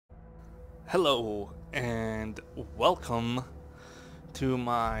Hello and welcome to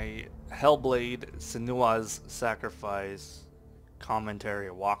my Hellblade Senua's Sacrifice commentary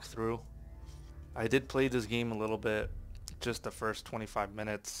walkthrough. I did play this game a little bit, just the first 25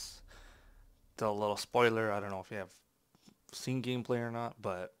 minutes. The little spoiler, I don't know if you have seen gameplay or not,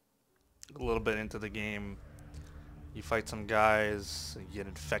 but a little bit into the game, you fight some guys, you get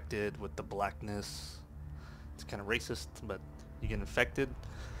infected with the blackness. It's kind of racist, but you get infected.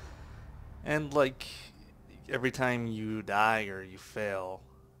 And like every time you die or you fail,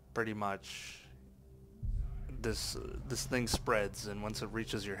 pretty much this thing spreads, and once it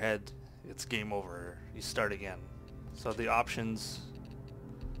reaches your head, it's game over. You start again. So the options,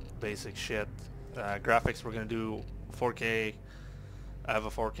 basic shit. Graphics, we're gonna do 4K. I have a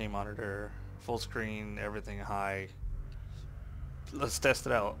 4K monitor, full screen, everything high. Let's test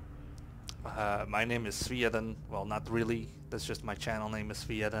it out. My name is Svieden. Well, not really. That's just my channel name is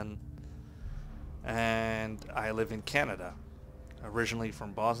Svieden. And I live in Canada. Originally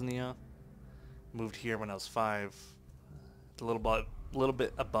from Bosnia. Moved here when I was 5. A little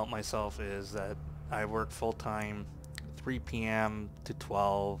bit about myself is that I work full-time 3 p.m. to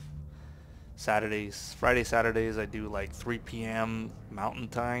 12 Saturdays. Saturdays I do like 3 p.m. Mountain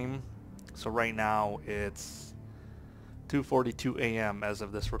Time. So right now it's 2:42 a.m. as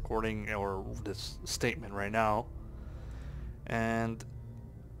of this recording or this statement right now. And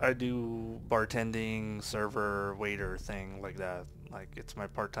I do bartending, server, waiter thing like that. Like it's my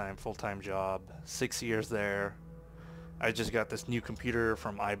part-time, full-time job. 6 years there. I just got this new computer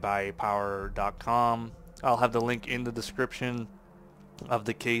from iBuyPower.com. I'll have the link in the description of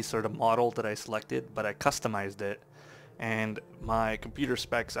the case or the model that I selected, but I customized it. And my computer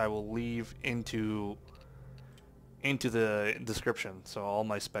specs I will leave into the description. So all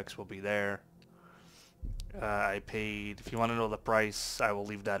my specs will be there. I paid, if you want to know the price, I will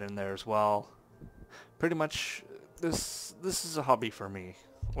leave that in there as well. Pretty much, this is a hobby for me.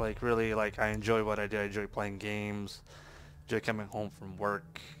 Like, really, like, I enjoy what I do. I enjoy playing games. Enjoy coming home from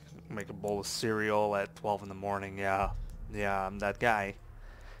work. Make a bowl of cereal at 12 in the morning. Yeah, I'm that guy.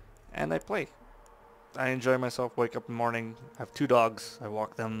 And I play. I enjoy myself. Wake up in the morning. I have 2 dogs. I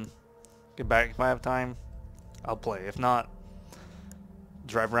walk them. Get back. If I have time, I'll play. If not,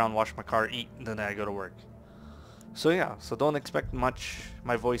 drive around, wash my car, eat, and then I go to work. So yeah, so don't expect much.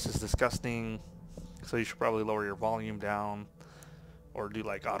 My voice is disgusting, so you should probably lower your volume down or do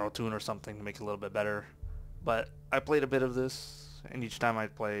like auto-tune or something to make it a little bit better. But I played a bit of this, and each time I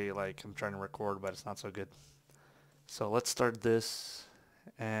play, like, I'm trying to record, but it's not so good. So let's start this,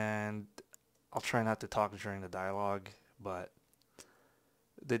 and I'll try not to talk during the dialogue, but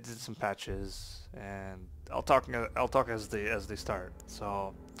they did some patches, and I'll talk as they start.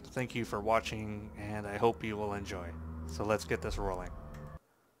 So thank you for watching, and I hope you will enjoy. So let's get this rolling.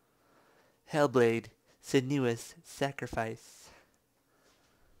 Hellblade Senua's Sacrifice.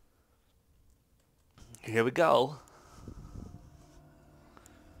 Here we go.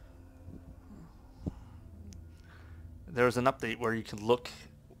 There was an update where you can look.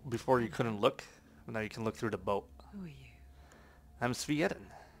 Before you couldn't look, now you can look through the boat. Who are you? I'm Svieden.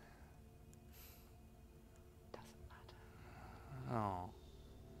 Doesn't matter. Oh.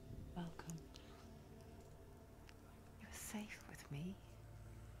 Welcome. You're safe with me.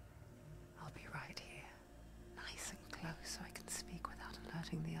 I'll be right here, nice and close so I can speak without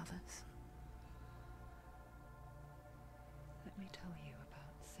alerting the others. Let me tell you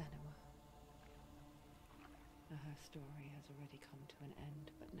about Senua. Her story has already come to an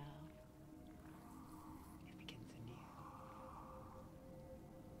end, but now it begins anew.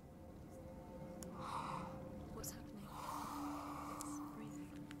 What's happening? It's breathing.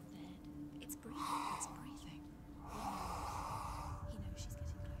 Dead. It's breathing. It's breathing. He knows she's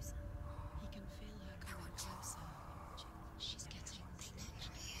getting closer. He can feel her coming closer. She's getting closer.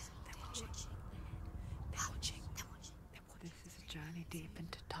 They're watching. They're watching. They're watching. This is a journey deep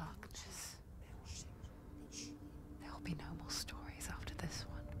into darkness. There will be no more stories after this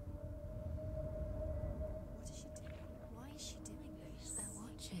one. What is she doing? Why is she doing this? They're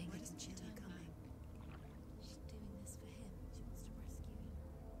watching. Why doesn't she turn coming? She's doing this for him. She wants to rescue him.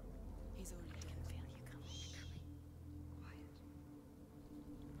 He's already dead. I feel you coming. Quiet.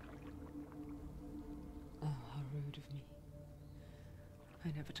 Oh, how rude of me.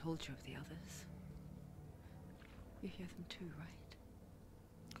 I never told you of the others. You hear them too, right?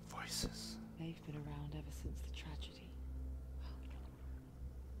 Voices. They've been around ever since the tragedy. Well,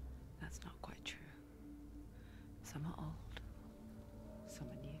 that's not quite true. Some are old, some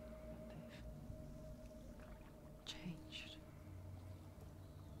are new, but they've changed.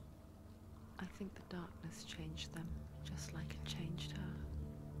 I think the darkness changed them, just like it changed her.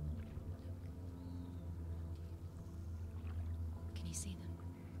 you see them?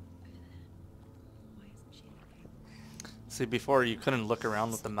 Over there. Why isn't she looking? See, before you couldn't look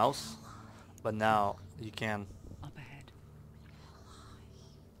around with the mouse, but now you can. Up ahead.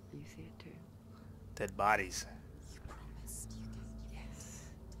 You see it too? Dead bodies. You promised you could. Yes.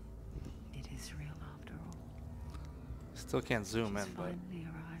 It is real after all. Still can't zoom She's in, but finally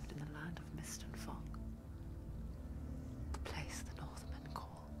arrived in the land of mist and fog. The place the Northmen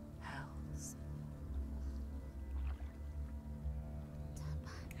call Hell. Turn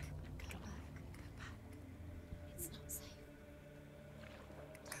back. Go back. Go back. It's not safe.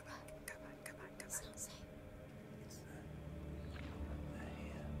 Go back. Go back. Go back. Go back. It's not safe.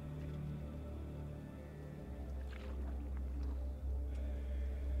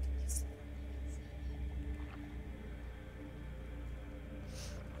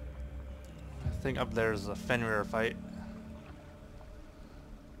 I think up there's a Fenrir fight.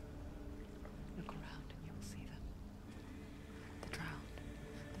 Look around and you will see them. The drowned,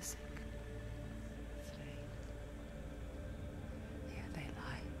 the sick, the slain. Here they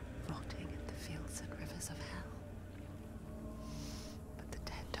lie, rotting in the fields and rivers of hell. But the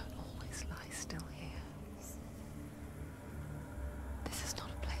dead don't always lie still here. This is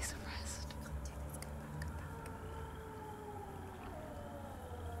not a place of rest.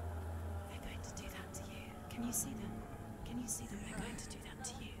 They're going to do that to you. Can you see them? Can you see them? They're going to do that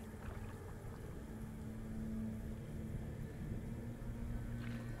to you.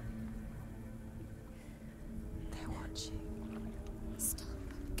 They're watching. Stop.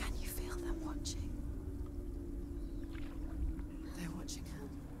 Can you feel them watching? They're watching her.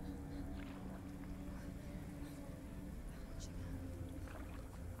 They're watching her.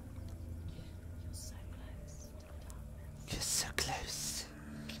 You're so close to the darkness. You're so close.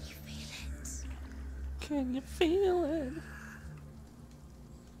 Can you feel it? Can you feel it?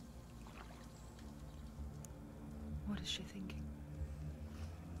 What is she thinking?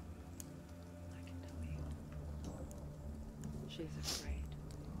 I can tell you. She's afraid.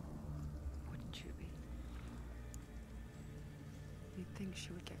 Wouldn't you be? You'd think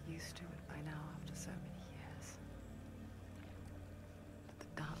she would get used to it by now after so many years. But the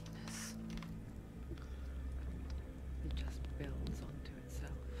darkness, it just builds onto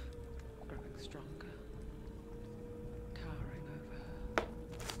itself, growing stronger, towering over her.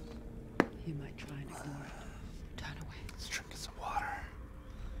 You might try and ignore it. Turn away. Let's drink some water.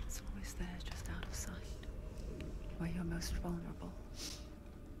 It's always there, just out of sight, where you're most vulnerable.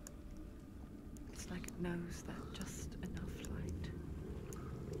 It's like it knows that just enough light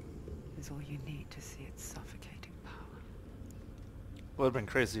is all you need to see its suffocating power. Would have been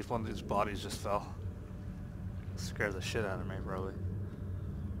crazy if one of these bodies just fell. Scared the shit out of me, probably.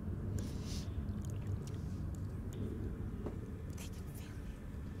 They can feel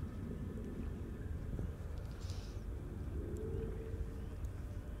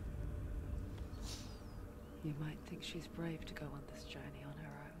you. You might think she's brave to go on this journey on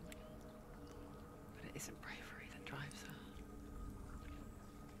her own, but it isn't bravery that drives her.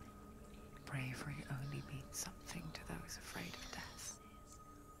 Bravery only means something to those afraid of death.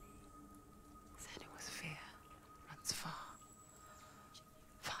 Senua's fear runs far,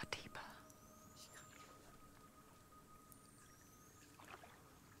 far deeper.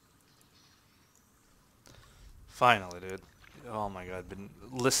 Finally, dude. Oh my god, been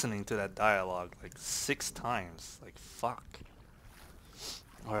listening to that dialogue like 6 times. Like, fuck.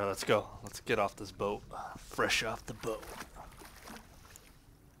 Alright, let's go. Let's get off this boat. Fresh off the boat.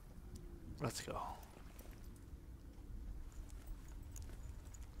 Let's go.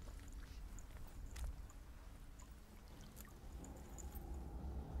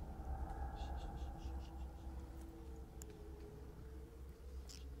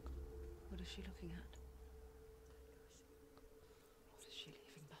 What is she looking at? What is she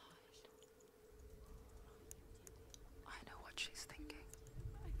leaving behind? I know what she's thinking.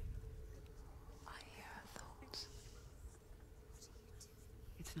 I hear her thoughts.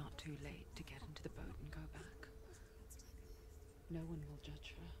 It's not too late to get into the boat and go back. No one will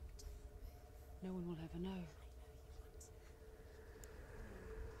judge her. No one will ever know.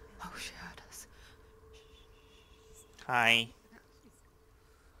 Oh, she heard us. Hi.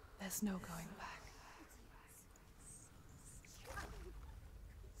 There's no going back. You can't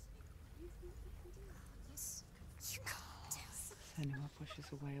do it. Senua pushes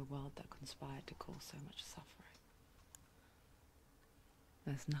away a world that conspired to cause so much suffering.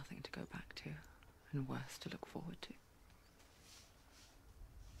 There's nothing to go back to, and worse to look forward to.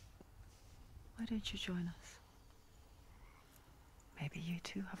 Why don't you join us? Maybe you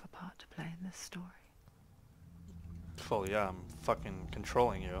too have a part to play in this story. Well, yeah, I'm fucking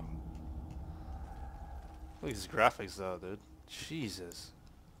controlling you. Look at these graphics though, dude. Jesus.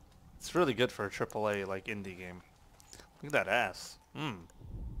 It's really good for a AAA like indie game. Look at that ass. Mmm.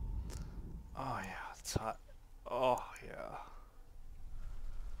 Oh yeah, it's hot. Oh yeah.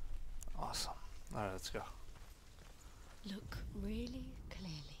 Awesome. Alright, let's go. Look really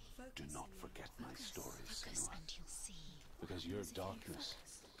clearly. Do not forget my stories, Focus Senua, and you'll see. because your darkness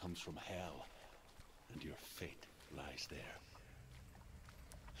comes from hell, and your fate lies there.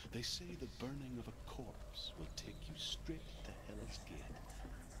 They say the burning of a corpse will take you straight to Hell's Gate,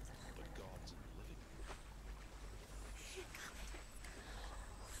 but gods and living.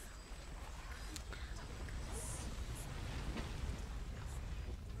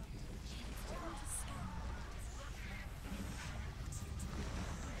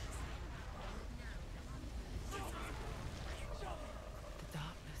 The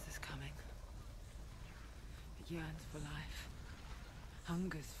darkness is coming. It yearns for life,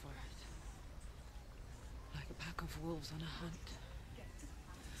 hungers for it, like a pack of wolves on a hunt.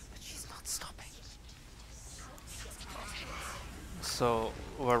 But she's not stopping. So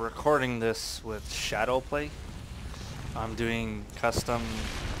we're recording this with shadow play. I'm doing custom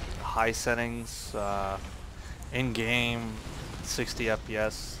high settings, in-game 60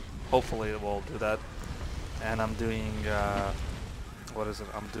 FPS. Hopefully it will do that. And I'm doing what is it?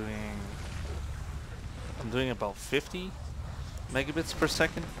 I'm doing about 50 megabits per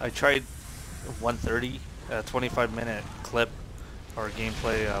second. I tried 130, 25-minute clip or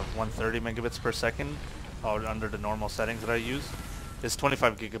gameplay of 130 megabits per second under the normal settings that I use. It's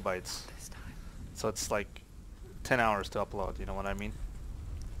 25 gigabytes. This time. So it's like 10 hours to upload, you know what I mean?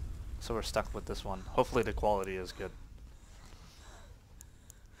 So we're stuck with this one. Hopefully the quality is good.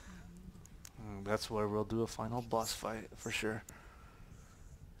 That's where we'll do a final boss fight for sure.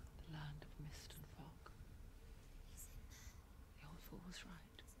 The land of mist and fog. The old fool was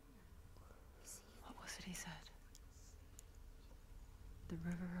right. What was it he said? The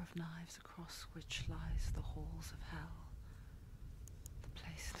river of knives across which lies the halls of hell. The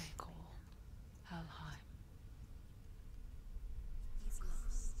place they call Helheim. He's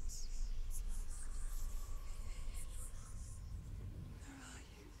lost. He's lost. Where are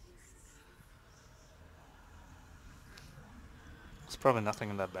you? There's probably nothing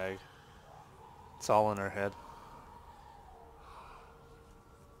in that bag. It's all in her head.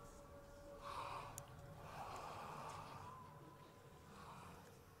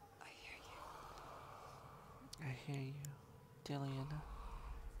 I hear you. I hear you, Dillian.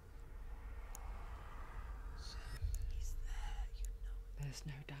 He's there, you know. There's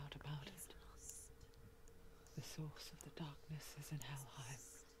no doubt about He's it. lost. The source of the darkness is in Helheim.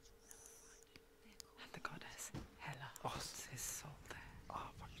 And the goddess Hela Oh, holds his soul there. Oh,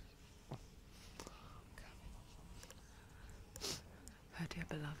 fuck. Her dear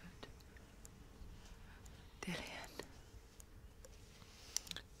beloved, Dillian.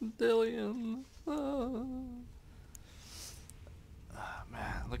 Dillian. Ah,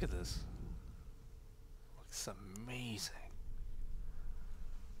 man, look at this. Looks amazing.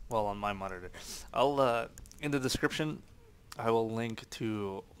 Well, on my monitor. I'll, in the description, I will link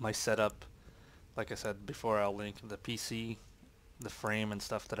to my setup. Like I said before, I'll link the PC, the frame and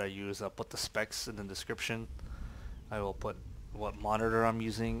stuff that I use. I'll put the specs in the description. I will put what monitor I'm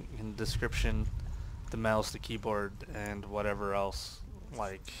using in the description, the mouse, the keyboard, and whatever else,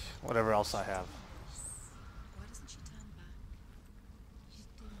 whatever else I have. Why doesn't she turn back?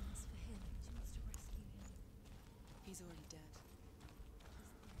 She's doing this for him. She wants to rescue him. He's already dead.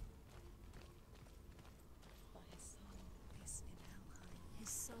 But his soul is in Helheim. His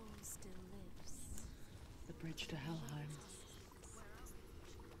soul still lives. The bridge to Helheim.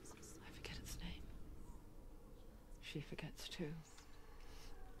 I forget its name. She forgets too.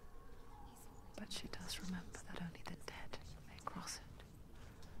 But she does remember that only the dead may cross it.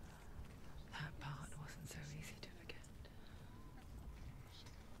 That part wasn't so easy to forget.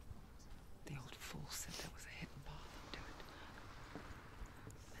 The old fool said there was a hidden path up to it.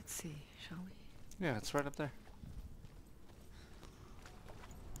 Let's see, shall we? Yeah, it's right up there.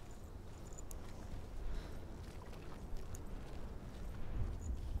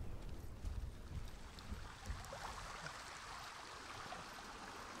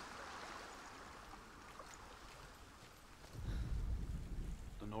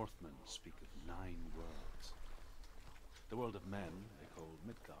 The Northmen speak of 9 worlds. The world of men they call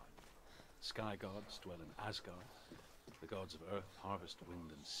Midgard. Sky gods dwell in Asgard. The gods of earth, harvest,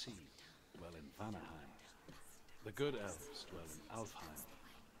 wind, and sea dwell in Vanaheim. The good elves dwell in Alfheim.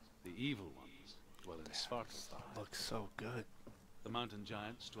 The evil ones dwell in Svartalfheim. Looks so good. The mountain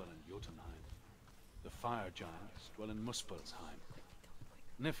giants dwell in Jotunheim. The fire giants dwell in Muspelheim.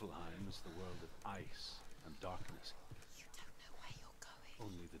 Niflheim is the world of ice and darkness. You don't know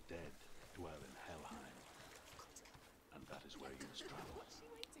Only the dead dwell in Helheim, and that is where you must travel.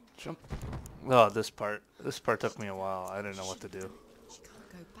 Jump. Oh, this part. This part took me a while. I didn't know what to do. She can't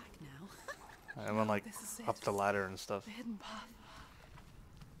go back now. I went like This is it. up the ladder and stuff. The hidden path.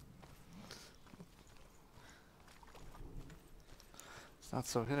 It's not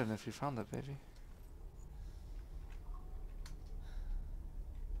so hidden if you found it, baby.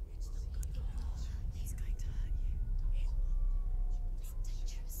 He's going to hurt you. It's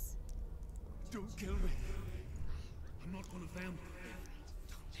dangerous. Don't kill me. I'm not one of them.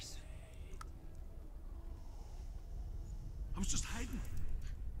 I was just hiding.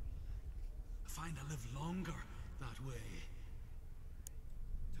 I find I live longer that way.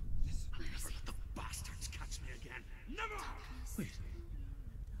 I'll never let the bastards catch me again. Never! Wait.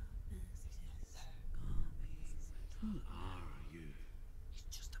 Who are you? It's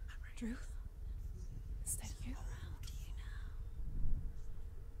just a memory. Ruth? Is that you?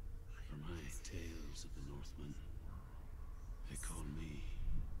 For my tales of the Northmen, they call me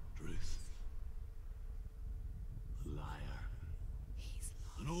Druth. A liar.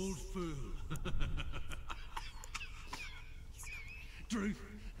 An old fool. Druth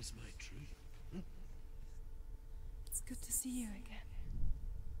is my truth. It's good to see you again.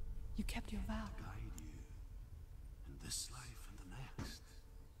 You kept your vow. Guide you in this life and the next.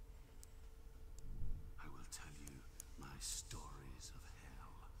 I will tell you my stories of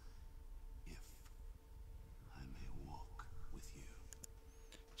hell, if I may walk with you.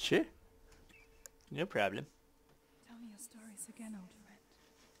 Sure. No problem. Tell me your stories again, old friend.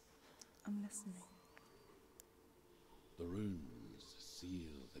 I'm listening. The runes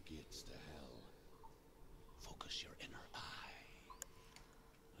seal the gates to hell. Focus your inner eye,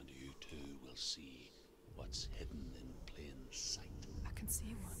 and you too will see what's hidden in plain sight. I can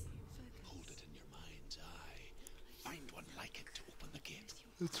see one. Hold it in your mind's eye. Find one like it to open the gate.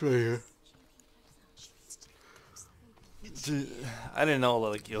 It's right here. I didn't know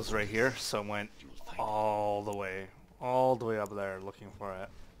like it was right here, so I went all the way up there looking for it.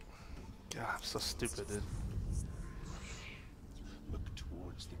 God, I'm so stupid, dude. Look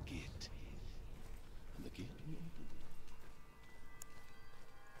towards the gate, and the gate will open.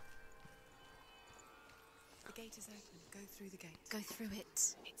 The gate is open. Go through the gate. Go through it.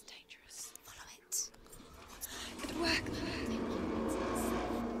 It's dangerous. Follow it. Good work.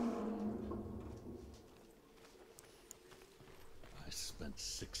 I spent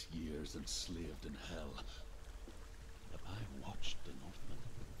 6 years enslaved in hell. But I watched the Northmen,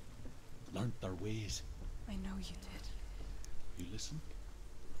 learnt their ways. I know you did. You listened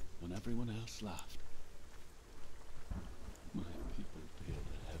when everyone else laughed. My people paid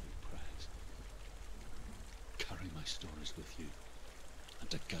a heavy price. Carry my stories with you, and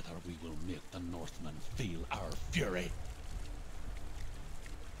together we will make the Northmen feel our fury.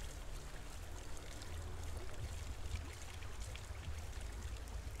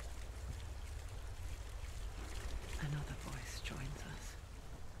 Another voice joins us.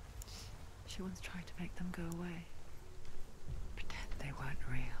 She once tried to make them go away. Pretend they weren't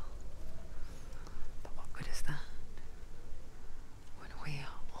real. But what good is that? When we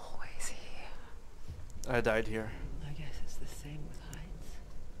are always here. I died here. I guess it's the same with heights.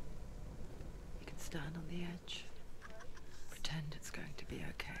 You can stand on the edge, pretend it's going to be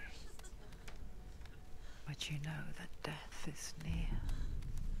okay. But you know that death is near,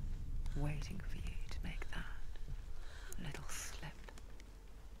 waiting for you to make that little slip.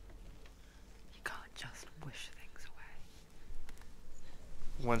 You can't just wish things away.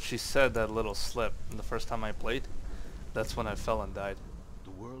 When she said that little slip, the first time I played, that's when I fell and died.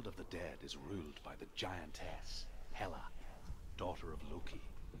 The world of the dead is ruled by the giantess, Hela, daughter of Loki.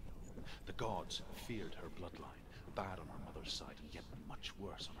 The gods feared her bloodline, bad on her mother's side and yet much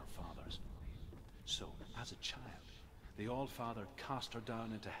worse on her father's. So, as a child, the Allfather cast her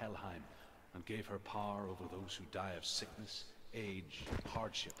down into Helheim and gave her power over those who die of sickness, age,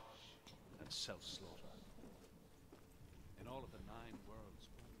 hardship, and self-slaughter. In all of the 9 worlds,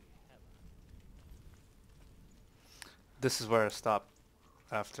 only Hela. This is where I stopped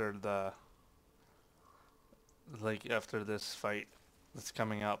after the after this fight that's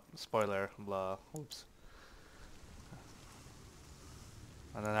coming up. Spoiler, blah. Oops.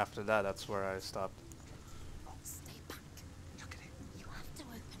 And then after that, that's where I stopped. Stay back. Look at it. You have to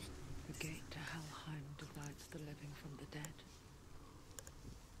open it. The gate to Helheim divides the living from the dead.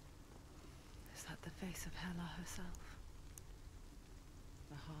 Is that the face of Hela herself?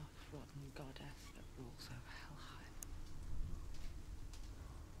 The half-rotten goddess that rules over Helheim.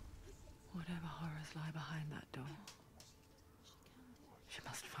 Whatever horrors lie behind that door, she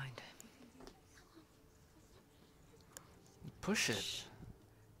must find him. Push it.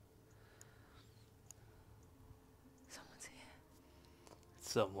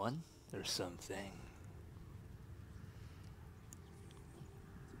 Someone or something.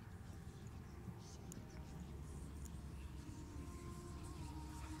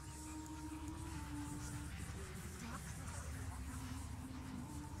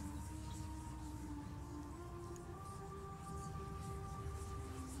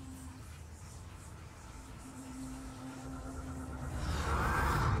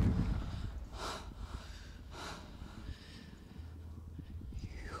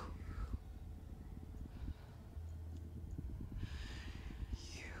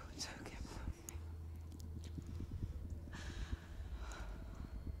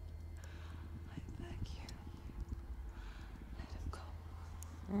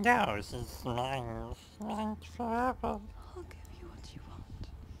 No, this is mine. Mine forever. I'll give you what you want.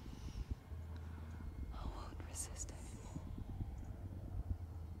 I won't resist anymore.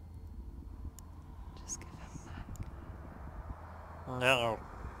 Just give him back. No.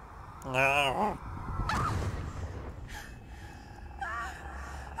 No.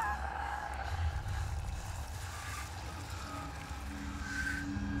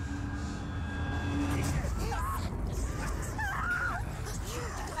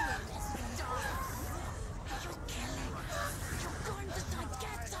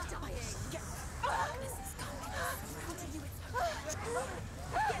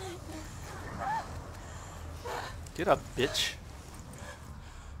 Get up, bitch.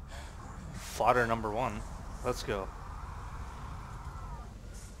 Fodder number 1. Let's go.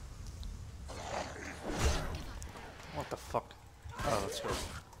 What the fuck? Oh, let's go.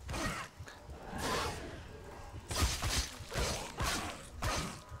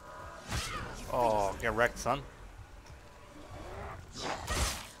 Oh, get wrecked, son.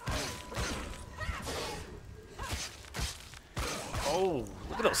 Oh,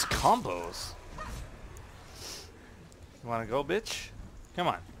 look at those combos. You wanna go, bitch? Come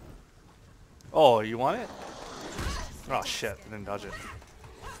on. Oh, you want it? Oh shit, I didn't dodge it.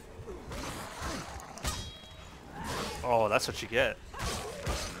 Oh, that's what you get.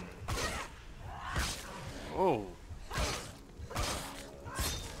 Oh.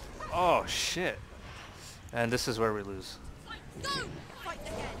 Oh shit. And this is where we lose. Go! Fight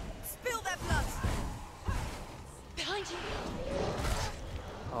again! Spill their blood! Behind you!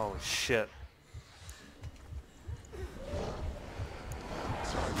 Oh shit.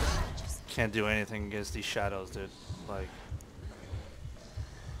 Can't do anything against these shadows, dude. Like...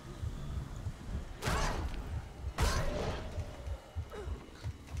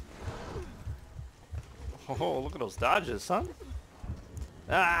 Oh, look at those dodges, son.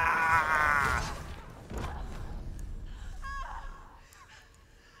 Ah!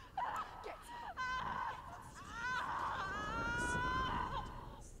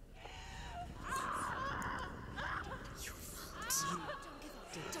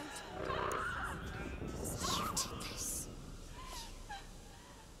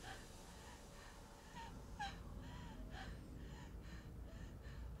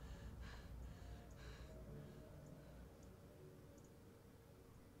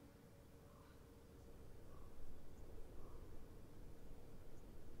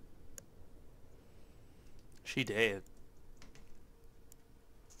 She did.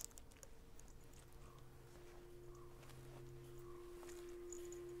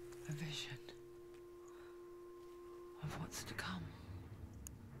 A vision of what's to come.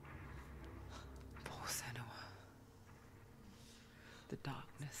 Poor Senua. The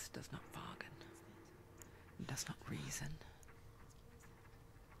darkness does not bargain. It does not reason.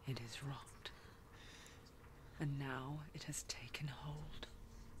 It is rot. And now it has taken hold.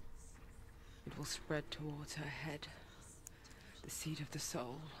 It will spread towards her head, the seat of the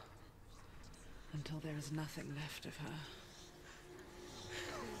soul, until there is nothing left of her.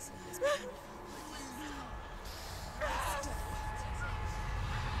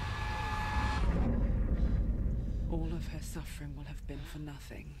 All of her suffering will have been for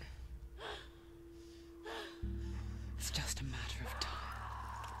nothing. It's just a matter of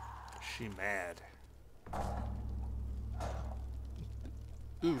time. She mad.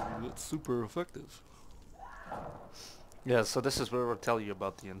 Ooh, that's super effective. Yeah, so this is where we'll tell you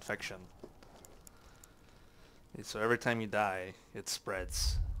about the infection. So every time you die, it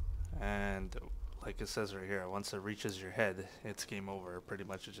spreads. And like it says right here, once it reaches your head, it's game over. Pretty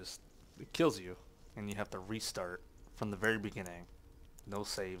much it kills you. And you have to restart from the very beginning. No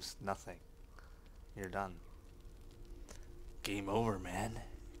saves, nothing. You're done. Game over, man.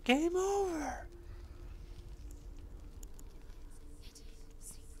 Game over!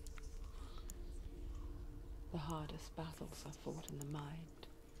 The hardest battles are fought in the mind.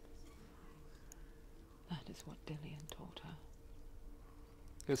 That is what Dillian taught her.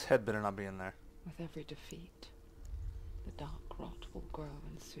 His head better not be in there. With every defeat, the dark rot will grow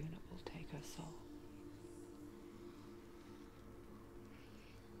and soon it will take her soul.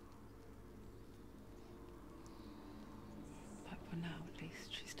 But for now, at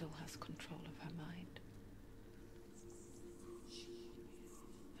least, she still has control of her mind.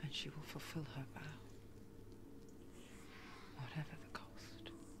 And she will fulfill her vow, whatever the cost.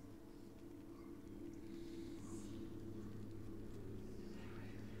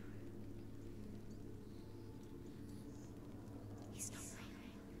 He's not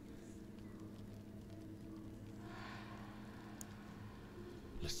breathing.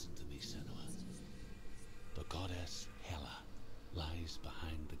 Listen to me, Senua. The goddess Hela lies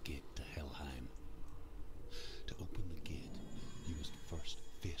behind the gate to Helheim. To open the gate, you must first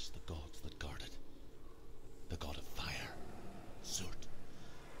face the gods that guard it. The god of fire, Surt,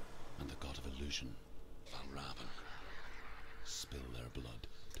 and the god of illusion, Valravan. Spill their blood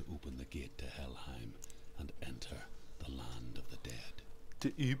to open the gate to Helheim and enter the land of the dead. To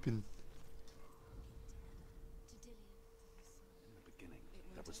open. In the beginning,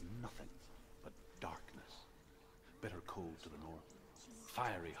 there was nothing but darkness. Bitter cold to the north,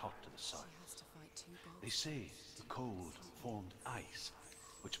 fiery hot to the south. They say the cold formed ice,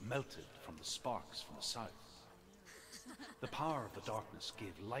 which melted from the sparks from the south. The power of the darkness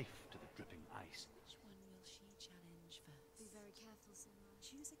gave life to the dripping ice. Which one will she challenge first? Be very careful, Senua.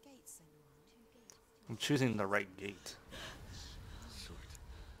 Choose a gate, Senua. Two gates. I'm choosing the right gate. Surt,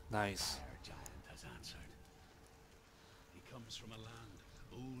 Nice. Fire giant has answered. He comes from a land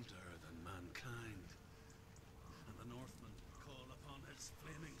older than mankind. And the Northmen call upon his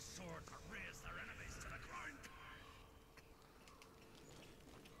flaming sword to raise their enemies to the ground.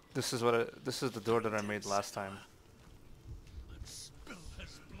 This is this is the door that I made last time. And spill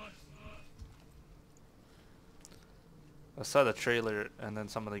his blood. I saw the trailer and then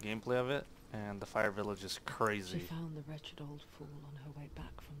some of the gameplay of it, and the fire village is She crazy. found the wretched old fool on her way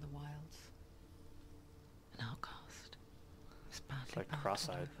back from the wilds. An outcast. Is badly like battered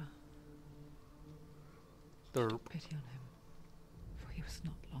cross-eyed. over. Derp. Pity on him, for he was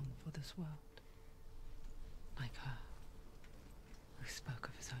not long for this world. Like her, who spoke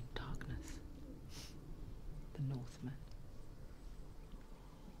of his own darkness. The Northmen.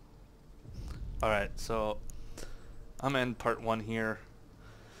 Alright, so I'm in part 1 here.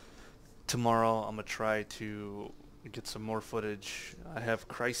 Tomorrow I'm gonna try to get some more footage. I have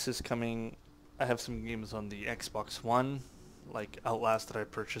Crisis coming. I have some games on the Xbox One, like Outlast that I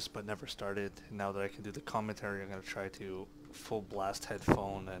purchased but never started. And now that I can do the commentary, I'm gonna try to full blast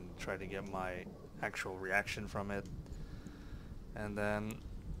headphone and try to get my actual reaction from it. And then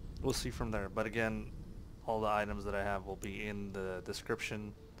we'll see from there. But again, all the items that I have will be in the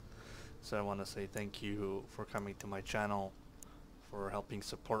description. So I want to say thank you for coming to my channel, for helping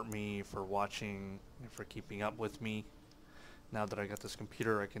support me, for watching, and for keeping up with me. Now that I got this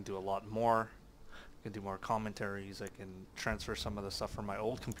computer, I can do a lot more. I can do more commentaries. I can transfer some of the stuff from my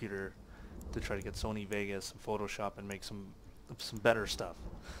old computer to try to get Sony Vegas and Photoshop and make some better stuff.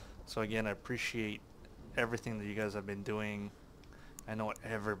 So again, I appreciate everything that you guys have been doing. I know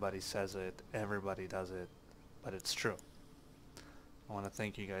everybody says it, everybody does it, but it's true. I want to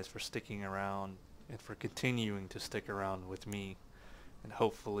thank you guys for sticking around and for continuing to stick around with me, and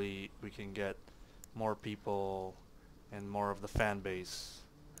hopefully we can get more people and more of the fan base.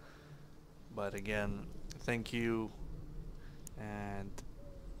 But again, thank you, and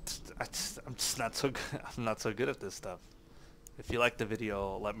I'm just not so good. I'm not so good at this stuff. If you like the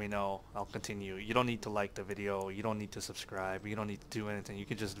video, let me know. I'll continue. You don't need to like the video. You don't need to subscribe. You don't need to do anything. You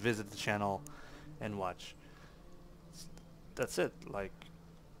can just visit the channel and watch. That's it. Like,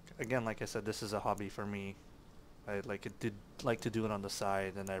 again, like I said, this is a hobby for me. I like to do it on the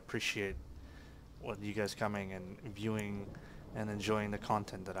side, and I appreciate what you guys coming and viewing and enjoying the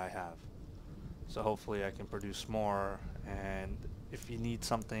content that I have. So hopefully I can produce more, and if you need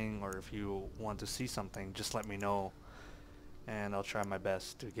something or if you want to see something, just let me know, and I'll try my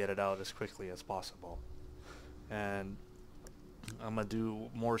best to get it out as quickly as possible. And I'm gonna do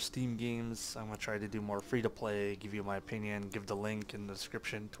more Steam games. I'm gonna try to do more free-to-play, give you my opinion, give the link in the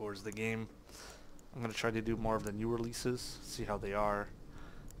description towards the game. I'm gonna try to do more of the new releases, see how they are.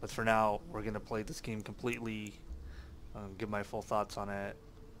 But for now, we're gonna play this game completely, give my full thoughts on it,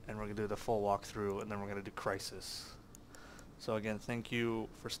 and we're gonna do the full walkthrough, and then we're gonna do Crisis. So again, thank you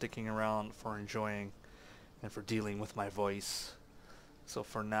for sticking around, for enjoying, and for dealing with my voice. So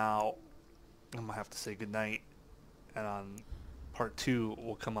for now, I'm gonna have to say goodnight, and part 2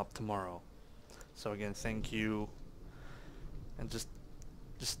 will come up tomorrow. So again, thank you, and just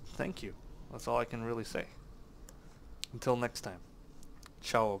thank you. That's all I can really say. Until next time,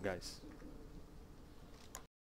 Ciao, guys.